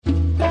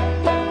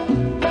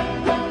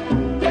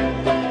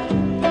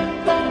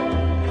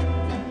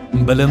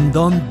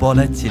Bilimdon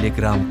bola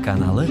Telegram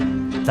kanali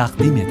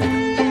taqdim etadi.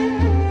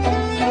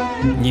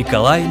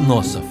 Nikolay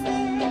Nosov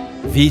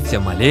Vitya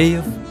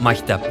Maleyev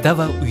maktabda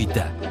va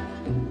uyda.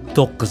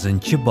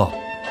 9-bob.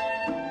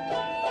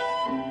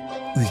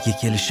 Uyga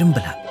kelishim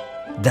bilan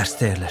dars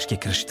tayyorlashga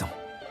kirishdim.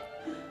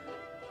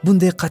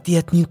 Bunday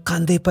qat'iyatning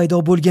qanday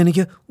paydo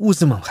bo'lganiga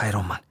o'zim ham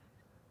hayronman.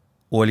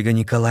 Olga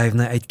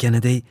Nikolayevna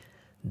aytganidek,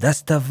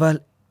 dastavval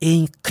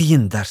eng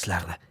qiyin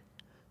darslarni,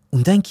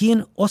 undan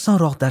keyin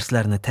osonroq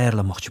darslarni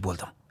tayyorlamoqchi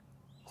bo'ldim.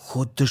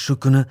 Xuddi shu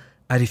kuni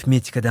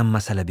arifmetikadan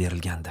masala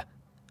berilgandi.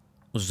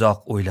 Uzoq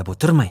o'ylab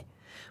o'tirmay,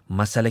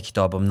 masala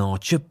kitobimni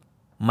ochib,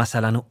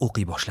 masalani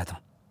o'qiy boshladim.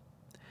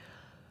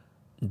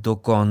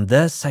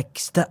 Do'konda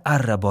 8 ta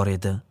arra bor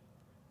edi.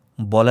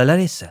 Bolalar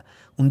esa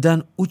undan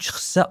 3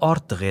 hissa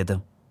ortiq edi.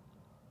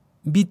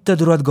 Bitta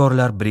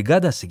duradgorlar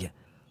brigadasiga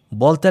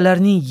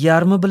boltalarning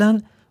yarmi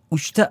bilan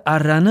 3 ta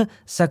arrani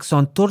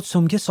 84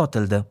 so'mga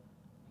sotildi.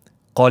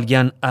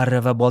 Qolgan arra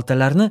va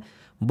boltalarni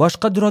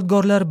boshqa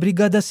duradgorlar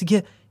brigadasiga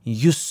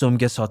 100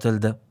 so'mga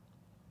sotildi.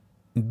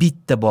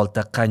 Bitta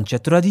bolta qancha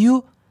turadi-yu,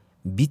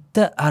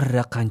 bitta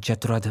arra qancha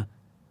turadi?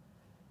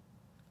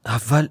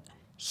 Avval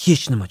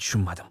hech nima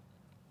tushunmadim.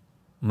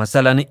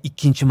 Masalani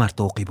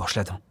 2-marta o'qiy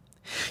boshladim.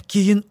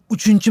 Keyin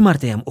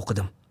 3-marta ham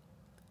o'qidim.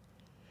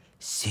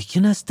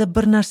 Sekin-asta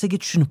bir narsaga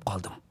tushunib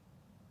qoldim.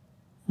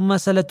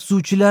 Masala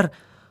tuzuvchilar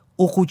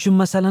o'quvchi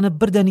masalani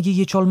birdaniga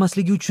yecha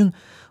olmasligi uchun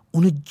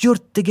uni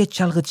jo'rttaga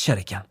chalg'itishar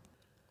ekan.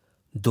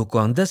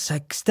 Do'konda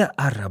 8 ta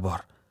arra bor.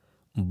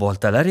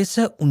 Boltalar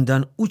esa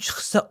undan 3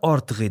 hissa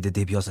ortiq edi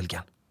deb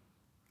yozilgan.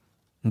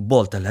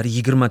 Boltalar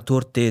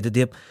 24 ta edi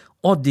deb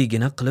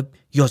oddiygina qilib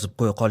yozib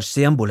qo'ya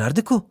qolishsa ham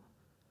bo'lardi-ku.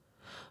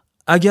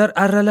 Agar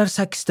arralar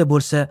 8 ta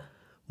bo'lsa,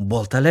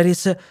 boltalar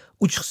esa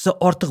 3 hissa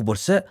ortiq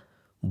bo'lsa,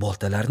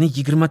 boltalarni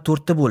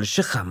 24 ta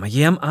bo'lishi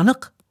hammaga ham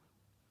aniq.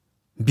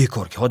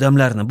 Bekorga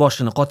odamlarni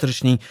boshini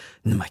qotirishning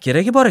nima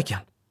keragi bor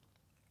ekan?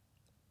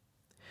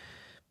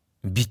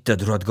 Bitta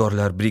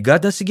duradgorlar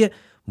brigadasiga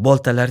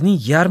boltalarning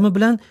yarmi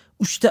bilan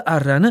 3 ta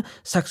arrani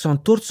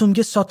 84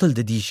 so'mga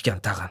sotildi deyishgan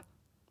tag'in.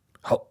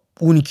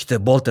 12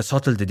 ta bolta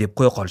sotildi deb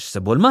qo'ya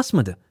qolishsa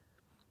bo'lmasmidi?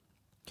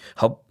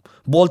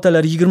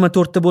 Boltalar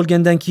 24 ta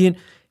bo'lgandan keyin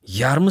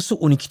yarmisi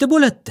 12 ta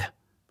bo'ladi.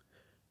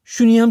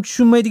 Shuni ham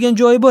tushunmaydigan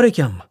joyi bor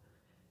ekanmi?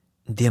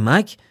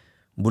 Demak,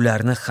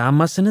 bularni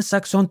hammasini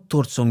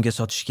 84 so'mga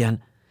sotishgan.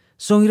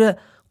 So'ngra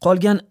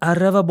qolgan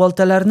arra va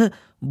boltalarni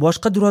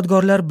boshqa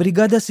duradgorlar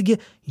brigadasiga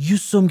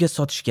 100 so'mga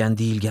sotishgan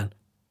deyilgan.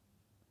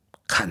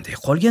 Qanday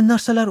qolgan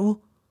narsalar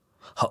u?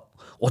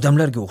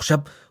 Odamlarga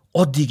o'xshab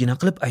oddiygina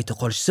qilib ayta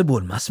qolishsa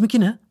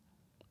bo'lmasmikin?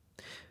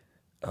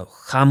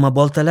 Hamma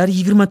boltalar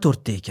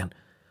 24 ta ekan.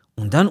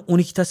 Undan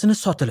 12 tasini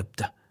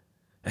sotilibdi.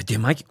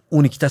 Demak,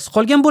 12 tasi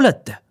qolgan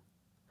bo'ladi.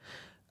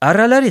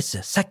 Arralar esa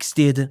 8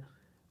 ta edi.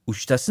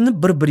 3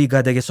 tasini bir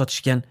brigadaga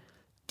sotishgan.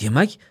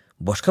 Demak,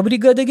 boshqa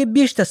brigadaga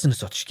 5 tasini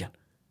sotishgan.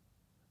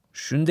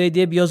 Shunday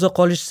deb yoza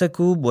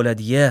qolishsa-ku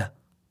bo'ladi-ya.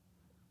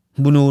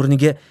 Buni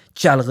o'rniga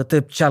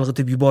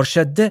chalg'itib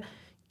yuborishadi-da,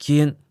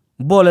 keyin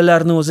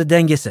bolalarni o'zi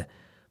dangasa,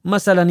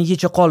 masalani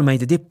yecha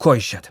qolmaydi deb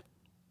qo'yishadi.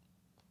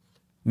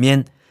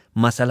 Men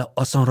masala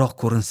osonroq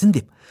ko'rinsin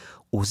deb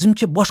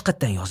o'zimcha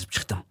boshqatdan yozib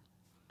chiqdim.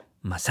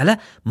 Masala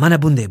mana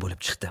bunday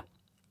bo'lib chiqdi.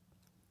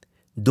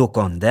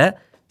 Do'konda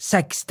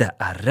 8 ta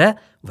arra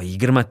va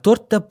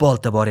 24 ta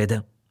bolta bor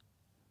edi.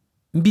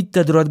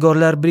 Bitta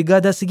duradgorlar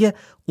brigadasiga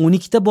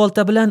 12 ta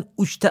bolta bilan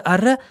 3 ta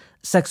arra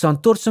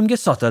 84 so'mga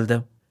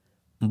sotildi.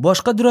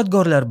 Boshqa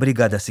duradgorlar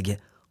brigadasiga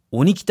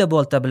 12 ta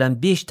bolta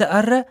bilan 5 ta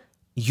arra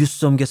 100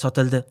 so'mga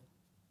sotildi.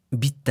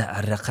 Bitta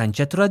arra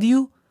qancha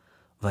turadi-yu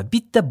va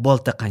bitta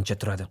bolta qancha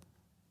turadi?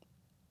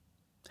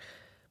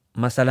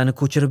 Masalani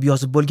ko'chirib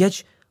yozib bo'lgach,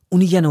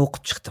 uni yana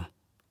o'qib chiqdim.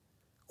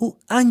 U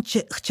ancha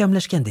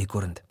ixchamlashganday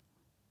ko'rindi.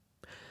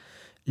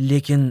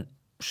 Lekin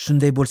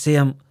shunday bo'lsa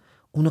ham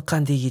uni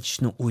qanday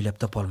yechishni o'ylab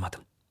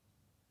topolmadim.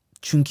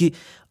 Chunki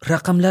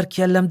raqamlar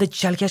kallamda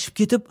chalkashib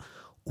ketib,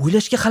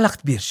 o'ylashga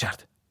xalaqit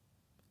berishardi.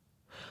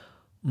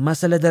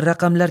 Masalada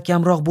raqamlar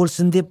kamroq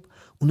bo'lsin deb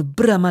uni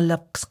bir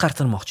amallab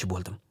qisqartirmoqchi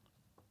bo'ldim.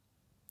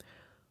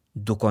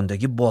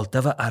 Do'kondagi bolta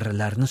va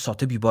arralarni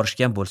sotib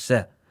yuborishgan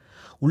bo'lsa,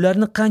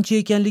 ularni qancha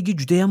ekanligi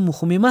juda ham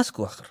muhim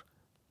emas-ku axir.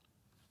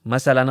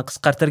 Masalani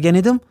qisqartirgan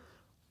edim,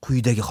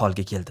 quyidagi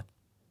holga keldim.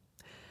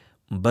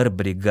 Bir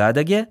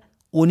brigadaga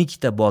 12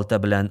 ta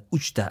bolta bilan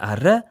 3 ta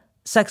arra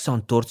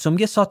 84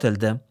 so'mga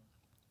sotildi.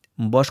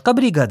 Boshqa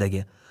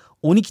brigadaga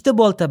 12 ta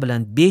bolta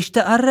bilan 5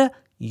 ta arra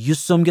 100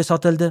 so'mga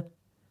sotildi.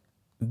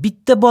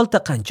 Bitta bolta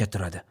qancha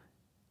turadi?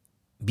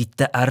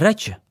 Bitta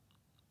arra-chi?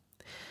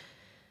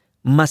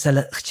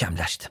 Masala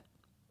ixchamlashdi.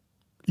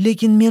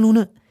 Lekin men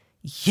uni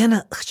yana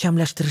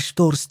ixchamlashtirish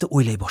to'g'risida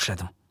o'ylay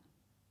boshladim.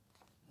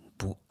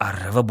 Bu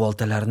arra va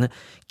boltalarni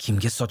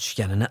kimga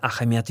sotishganini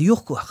ahamiyati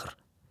yo'q-ku axir.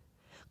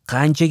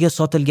 Qanchaga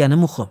sotilgani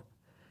muhim.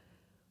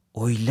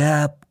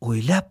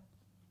 O'ylab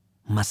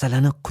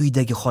masalani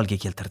quyidagi holga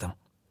keltirdim.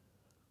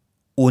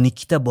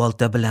 12 ta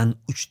bolta bilan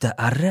 3 ta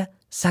arra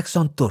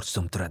 84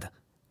 so'm turadi.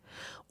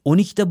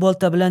 12 ta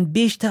bolta bilan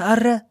 5 ta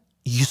arra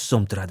 100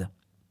 so'm turadi.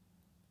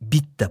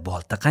 Bitta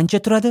bolta qancha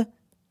turadi?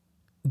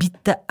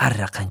 Bitta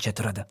arra qancha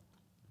turadi?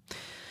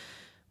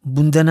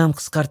 Bundan ham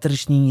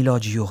qisqartirishning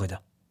iloji yo'q edi.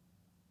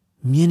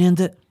 Men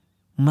endi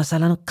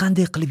masalani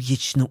qanday qilib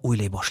yechishni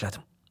o'ylay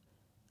boshladim.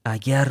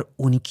 Agar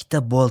 12 ta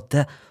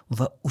bolta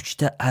va 3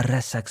 ta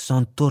arra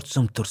 84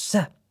 so'm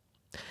tursa,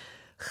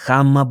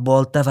 hamma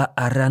bolta va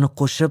arrani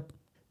qo'shib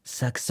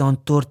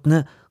 84 ni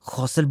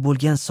hosil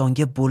bo'lgan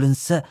songa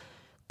bo'linsa,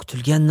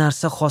 kutilgan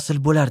narsa hosil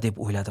bo'lar deb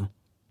o'yladim.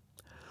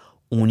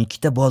 12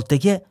 ta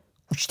boltaga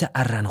 3 ta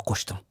arrani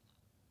qo'shdim.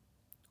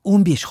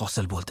 15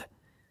 hosil bo'ldi.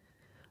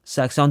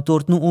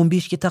 84 ni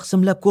 15 ga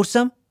taqsimlab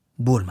ko'rsam,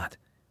 bo'lmadi.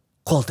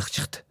 Qoldiq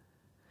chiqdi.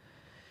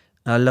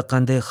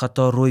 Allaqanday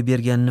xato ro'y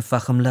berganini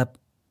fahmlab,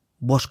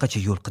 boshqacha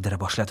yo'l qidira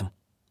boshladim.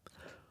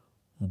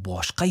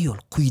 Boshqa yo'l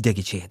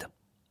quyidagicha edi.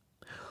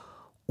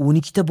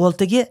 12 ta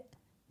boltaga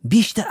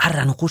 5 ta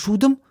arrani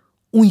qo'shuvdim,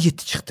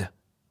 17 chiqdi.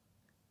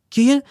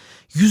 Keyin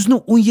 100 ni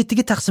 17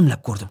 ga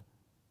taqsimlab ko'rdim.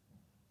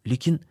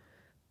 Lekin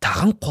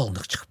tag'in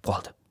qoldiq chiqib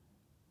qoldi.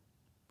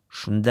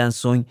 Shundan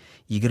so'ng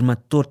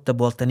 24 ta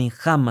boltaning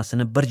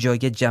hammasini bir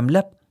joyga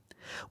jamlab,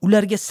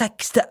 ularga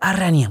 8 ta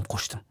arrani ham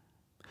qo'shdim.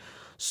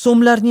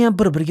 So'mlarni ham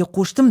bir-biriga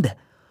qo'shdim-da,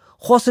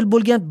 hosil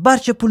bo'lgan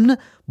barcha pulni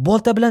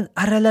bolta bilan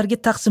arralarga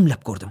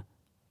taqsimlab ko'rdim.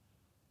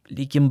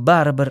 Lekin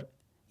baribir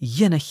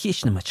yana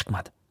hech nima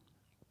chiqmadi.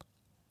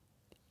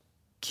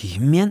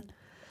 Keyin men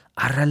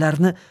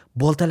arralarni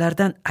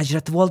boltalardan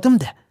ajratib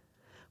oldim-da,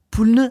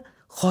 pulni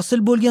hosil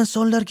bo'lgan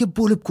sonlarga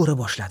bo'lib ko'ra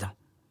boshladim.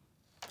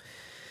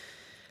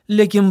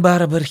 Lekin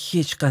baribir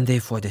hech qanday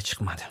foyda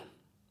chiqmadi.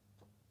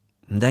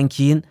 Undan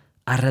keyin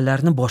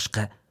arralarni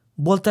boshqa,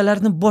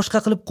 boltalarni boshqa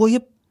qilib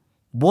qo'yib,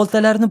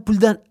 boltalarni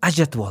puldan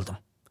ajratib oldim.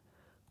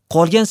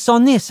 Qolgan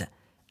sonni esa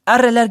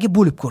arralarga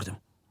bo'lib ko'rdim.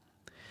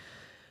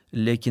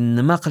 Lekin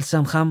nima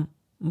qilsam ham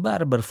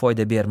baribir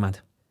foyda bermadi.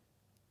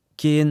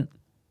 Keyin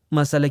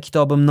masala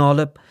kitobimni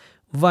olib,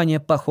 Vanya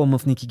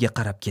Paxomovnikiga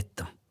qarab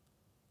ketdim.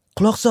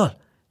 "Quloq sol",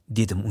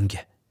 dedim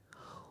unga.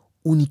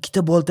 12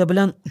 ta bolta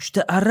bilan 3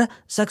 ta arra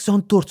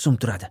 84 so'm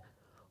turadi.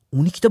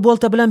 12 ta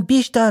bolta bilan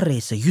 5 ta arra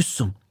esa 100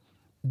 so'm.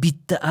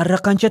 Bitta arra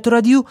qancha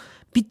turadi-yu,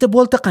 bitta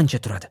bolta qancha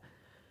turadi?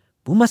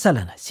 Bu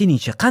masalani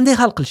seningcha qanday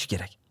hal qilish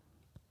kerak?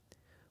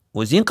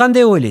 "O'zing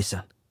qanday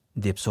o'ylaysan?"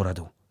 deb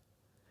so'radi u.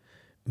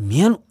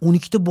 "Men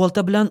 12 ta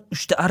bolta bilan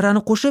 3 ta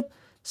arrani qo'shib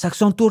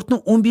 84 ni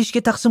 15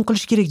 ga taqsim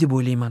qilish kerak deb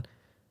o'ylayman."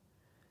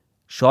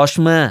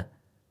 "Shoshma.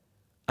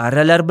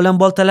 Arralar bilan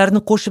boltalarni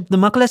qo'shib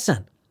nima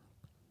qilasan?"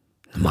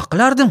 "Nima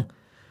qilardim?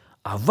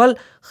 Avval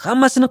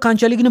hammasini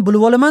qanchaligini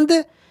bilib olaman-da,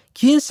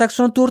 keyin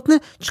 84 ni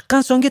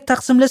chiqqan songa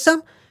taqsimlasam,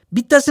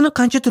 bittasini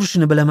qancha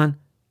turishini bilaman."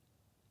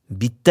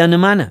 "Bitta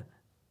nimani?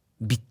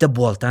 Bitta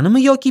boltanimi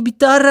yoki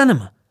bitta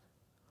arranimi?"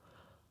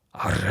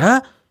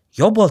 "Arra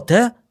yo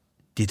bolta?"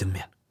 dedim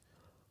men.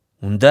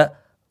 "Unda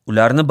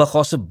ularni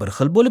bahosi bir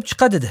xil bo'lib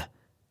chiqadi-da.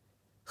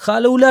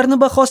 Hali ularni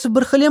bahosi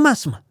bir xil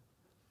emasmi?"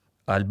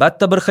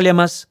 "Albatta bir xil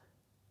emas.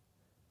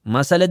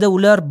 Masalada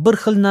ular bir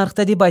xil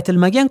narxda deb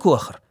aytilmagan-ku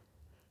axir.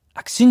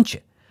 Aksincha,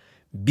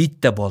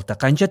 bitta bolta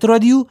qancha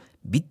turadi-yu,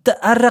 bitta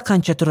arra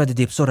qancha turadi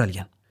deb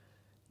so'ralgan.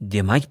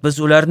 Demak, biz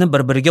ularni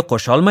bir-biriga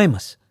qo'sha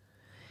olmaymiz."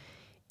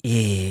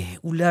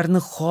 Ularni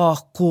xoh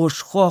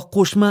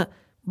qo'shma,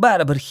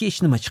 baribir hech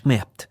nima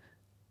chiqmayapti."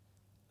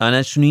 "Ana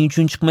shuning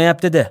uchun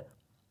chiqmayapti-da.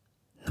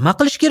 Nima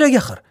qilish kerak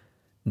axir?"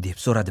 deb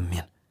so'radim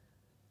men.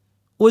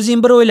 "O'zing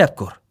bir o'ylab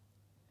ko'r."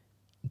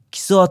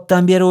 2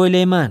 soatdan beri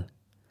o'ylayman."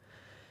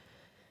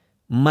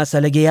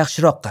 "Masalaga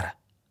yaxshiroq qara.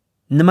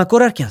 Nima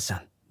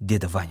ko'rarkansan?"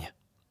 dedi Vanya.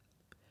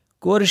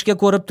 "Ko'rishga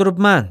ko'rib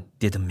turibman",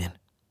 dedim men.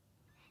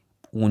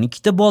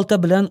 12 ta bolta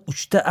bilan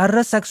 3 ta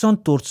arra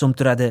 84 so'm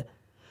turadi.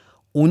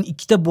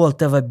 12 ta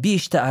bolta va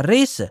 5 ta arra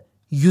esa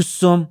 100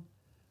 so'm.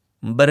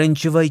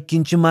 Birinchi va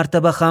ikkinchi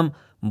martaba ham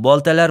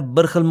boltalar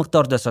bir xil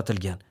miqdorda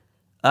sotilgan.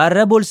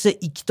 Arra bo'lsa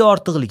 2 ta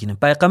ortiqligini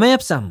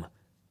payqamayapsanmi?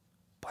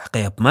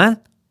 "Payqayapman",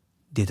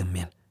 dedim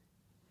men.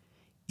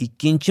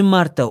 "Ikkinchi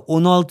marta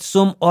 16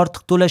 so'm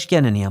ortiq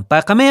to'lashganini ham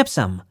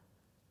payqamayapsanmi?"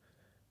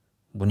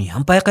 "Buni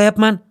ham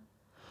payqayapman.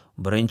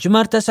 Birinchi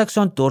marta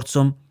 84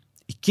 so'm,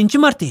 ikkinchi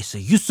marta esa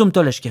 100 so'm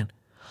to'lashgan.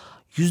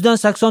 100 dan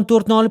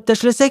 84 ni olib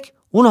tashlasak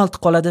 16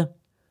 qoladi.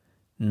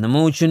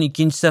 Nima uchun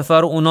ikkinchi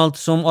safar 16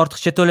 so'm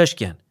ortiqcha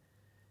to'lashgan?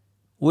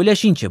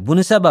 O'ylashingcha,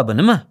 buni sababi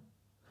nima?"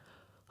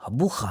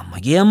 "Bu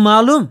hammaga ham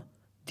ma'lum",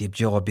 deb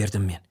javob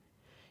berdim men.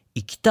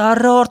 2 ta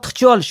arra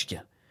ortiqcha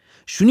olishgan.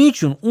 Shuning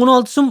uchun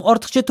 16 so'm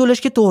ortiqcha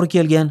to'lashga to'g'ri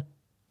kelgan."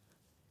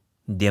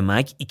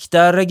 "Demak, 2 ta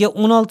arraga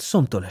 16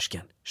 so'm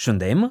to'lashgan.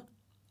 Shundaymi?"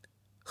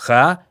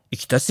 "Ha,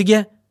 ikkitasiga",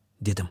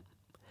 dedim.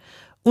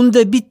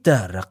 "Unda bitta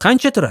arra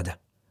qancha turadi?"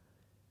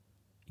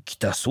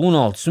 "Ikkitasi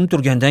 16 so'm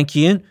turgandan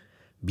keyin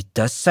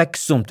bittasi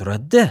 8 so'm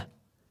turadi-da."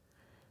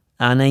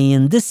 "Ana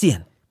endi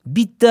sen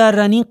bitta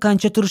arraning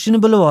qancha turishini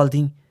bilib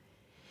olding."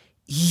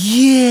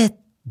 "Yet",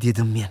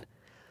 dedim men.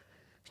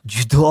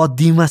 "Juda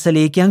oddiy masala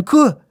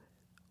ekan-ku.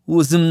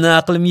 O'zimni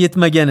aqlim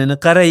yetmaganini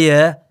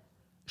qara-ya."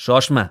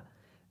 "Shoshma.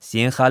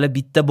 Sen hali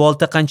bitta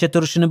bolta qancha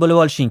turishini bilib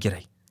olishing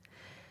kerak."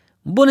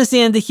 "Bunisi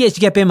endi hech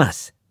gap emas",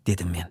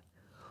 dedim men.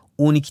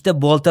 12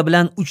 ta bolta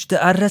bilan 3 ta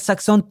arra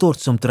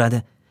 84 so'm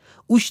turadi.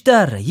 3 ta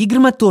arra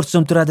 24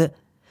 so'm turadi.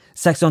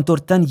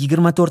 84 dan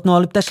 24 ni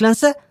olib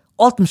tashlansa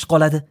 60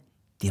 qoladi.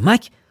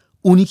 Demak,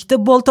 12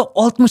 ta bolta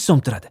 60 so'm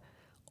turadi.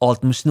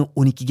 60 ni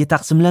 12 ga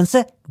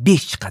taqsimlansa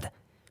 5 chiqadi.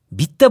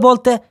 Bitta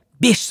bolta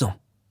 5 so'm.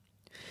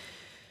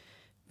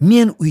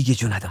 Men uyga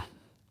jo'nadim.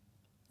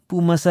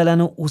 Bu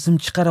masalani o'zim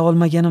chiqara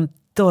olmaganim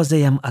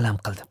tozayam alam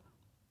qildi.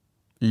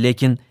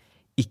 Lekin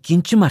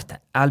ikkinchi marta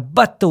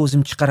albatta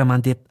o'zim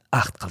chiqaraman deb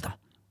ahd qildim.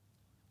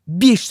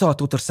 5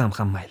 soat o'tirsam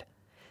ham mayli.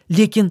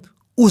 Lekin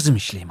o'zim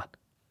ishlayman.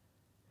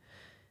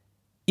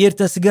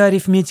 Ertasiga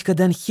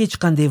arifmetikadan hech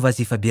qanday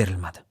vazifa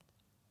berilmadi.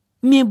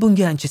 Men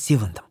bunga ancha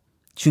sevindim.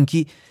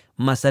 Chunki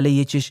masala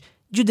yechish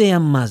juda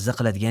ham mazza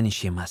qiladigan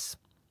ish emas.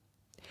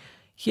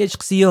 Hech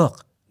qisi yo'q,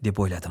 deb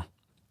o'yladim.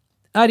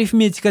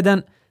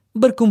 Arifmetikadan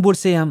bir kun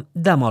bo'lsa ham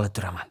dam olib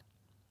turaman.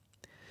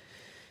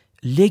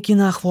 Lekin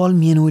ahvol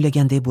men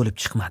o'ylaganday bo'lib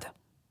chiqmadi.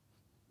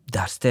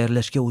 Dars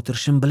tayyorlashga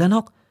o'tirishim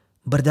bilanoq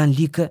birdan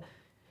Lika,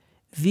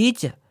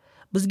 "Vitya,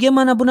 bizga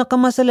mana bunaqa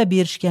masala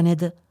berishgan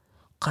edi.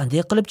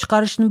 Qanday qilib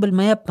chiqarishni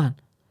bilmayapman.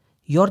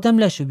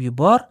 Yordamlashib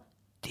yubor",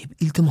 deb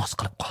iltimos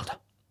qilib qoldi.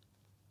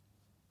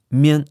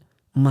 Men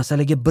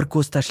masalaga bir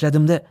ko'z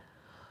tashladim-da,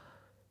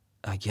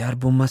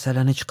 agar bu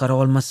masalani chiqara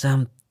olmasam,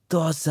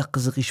 toza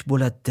qiziq ish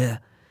bo'ladi-da.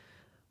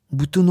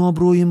 Butun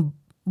obro'yim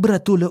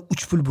birato'la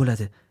 3 pul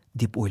bo'ladi,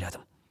 deb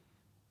o'yladim.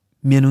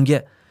 Men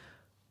unga,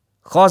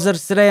 "Hozir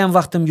sira ham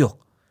vaqtim yo'q.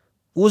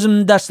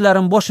 O'zimning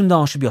darslarim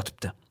boshimdan oshib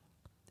yotibdi.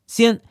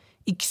 Sen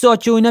 2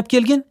 soatcha o'ynab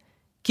kelgin,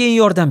 keyin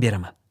yordam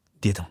beraman",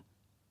 dedim.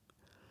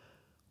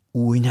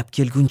 O'ynab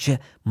kelguncha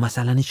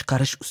masalani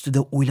chiqarish ustida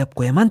o'ylab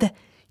qo'yaman-da,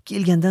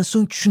 kelgandan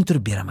so'ng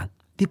tushuntirib beraman,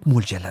 deb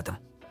mo'ljalladim.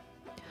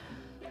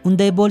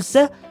 "Unday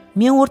bo'lsa,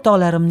 men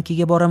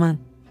o'rtoqlarimnikiga boraman",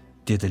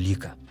 dedi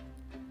Lika.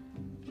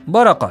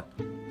 "Bora qol.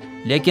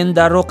 Lekin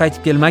darrov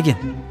qaytib kelmagin.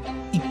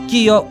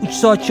 2 yo 3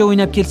 soatcha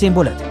o'ynab kelsang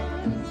bo'ladi.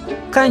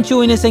 Qancha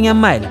o'ynasang ham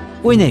mayli,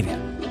 o'ynayver",